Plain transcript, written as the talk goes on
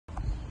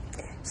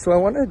So I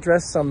want to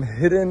address some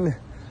hidden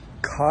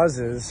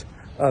causes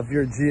of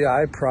your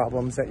GI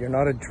problems that you're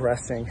not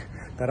addressing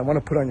that I want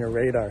to put on your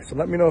radar. So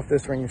let me know if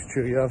this rings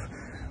true. You have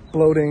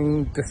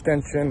bloating,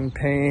 distension,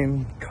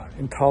 pain,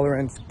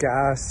 intolerance,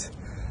 gas,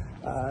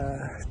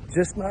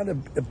 just not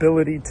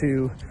ability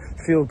to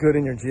feel good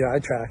in your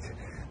GI tract.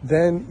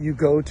 Then you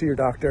go to your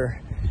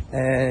doctor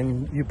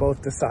and you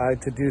both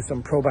decide to do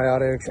some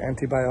probiotics,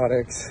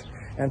 antibiotics,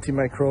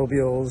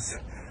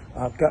 antimicrobials,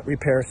 gut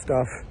repair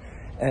stuff.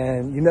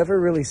 And you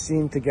never really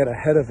seem to get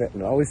ahead of it,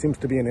 and it always seems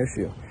to be an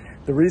issue.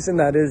 The reason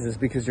that is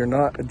because you're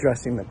not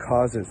addressing the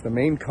causes. The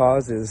main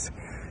cause is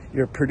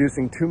you're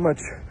producing too much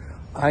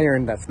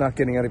iron that's not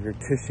getting out of your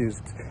tissues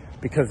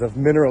because of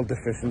mineral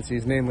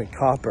deficiencies, namely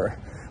copper.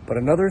 But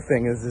another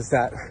thing is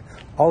that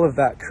all of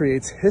that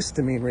creates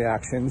histamine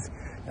reactions,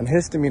 and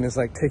histamine is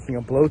like taking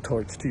a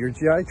blowtorch to your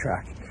GI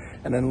tract.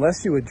 And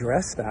unless you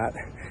address that,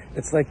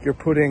 it's like you're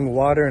putting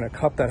water in a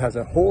cup that has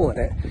a hole in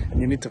it, and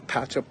you need to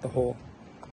patch up the hole.